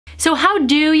So how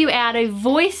do you add a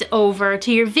voiceover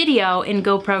to your video in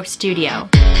GoPro Studio?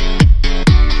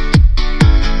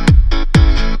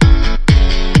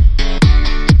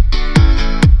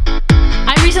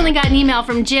 I recently got an email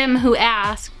from Jim who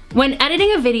asked, when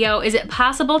editing a video, is it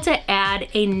possible to add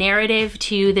a narrative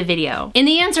to the video? And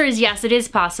the answer is yes, it is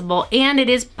possible, and it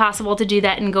is possible to do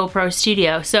that in GoPro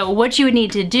Studio. So what you would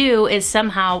need to do is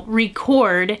somehow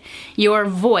record your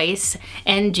voice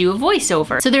and do a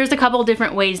voiceover. So there's a couple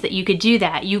different ways that you could do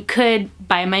that. You could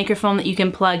buy a microphone that you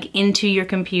can plug into your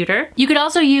computer. You could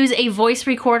also use a voice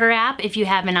recorder app if you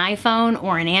have an iPhone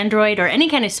or an Android or any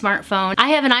kind of smartphone. I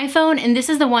have an iPhone, and this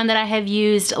is the one that I have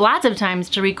used lots of times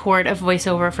to record a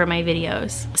voiceover for my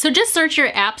videos. So just search your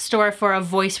app store for a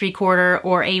voice recorder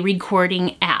or a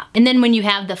recording app. And then when you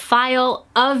have the file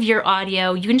of your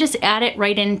audio, you can just add it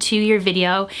right into your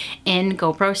video in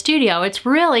GoPro Studio. It's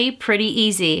really pretty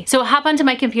easy. So hop onto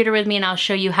my computer with me and I'll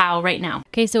show you how right now.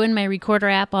 Okay, so in my recorder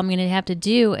app, all I'm gonna have to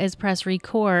do is press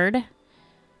record.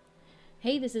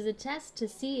 Hey, this is a test to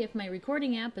see if my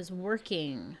recording app is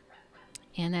working.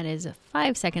 And that is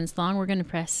 5 seconds long. We're going to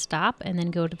press stop and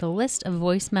then go to the list of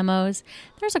voice memos.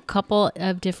 There's a couple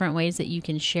of different ways that you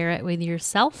can share it with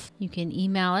yourself. You can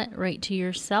email it right to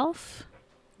yourself.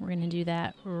 We're going to do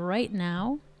that right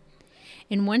now.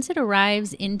 And once it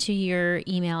arrives into your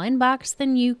email inbox,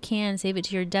 then you can save it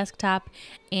to your desktop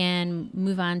and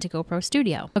move on to GoPro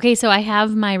Studio. Okay, so I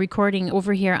have my recording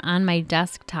over here on my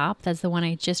desktop. That's the one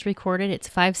I just recorded. It's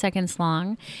 5 seconds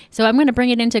long. So I'm going to bring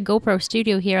it into GoPro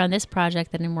Studio here on this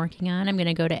project that I'm working on. I'm going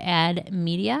to go to Add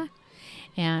Media.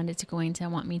 And it's going to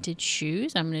want me to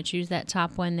choose. I'm going to choose that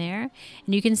top one there.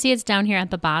 And you can see it's down here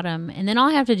at the bottom. And then all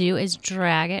I have to do is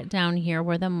drag it down here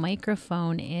where the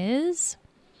microphone is.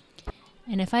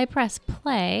 And if I press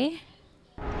play,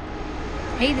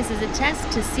 hey, this is a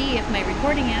test to see if my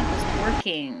recording app is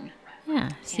working. Yeah,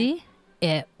 see?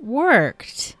 It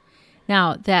worked.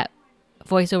 Now, that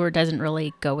voiceover doesn't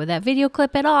really go with that video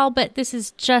clip at all, but this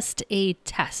is just a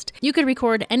test. You could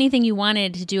record anything you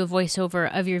wanted to do a voiceover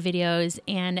of your videos,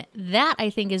 and that I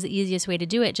think is the easiest way to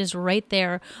do it, just right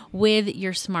there with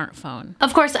your smartphone.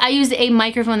 Of course, I use a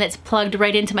microphone that's plugged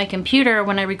right into my computer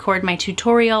when I record my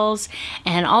tutorials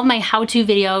and all my how-to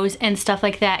videos and stuff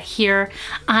like that here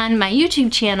on my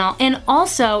YouTube channel, and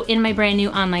also in my brand new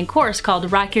online course called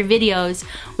Rock Your Videos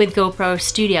with GoPro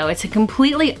Studio. It's a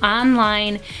completely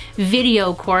online video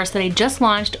course that I just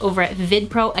launched over at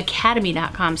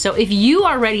vidproacademy.com. So if you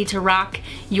are ready to rock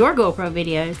your GoPro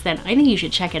videos, then I think you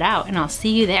should check it out, and I'll see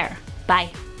you there.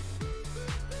 Bye.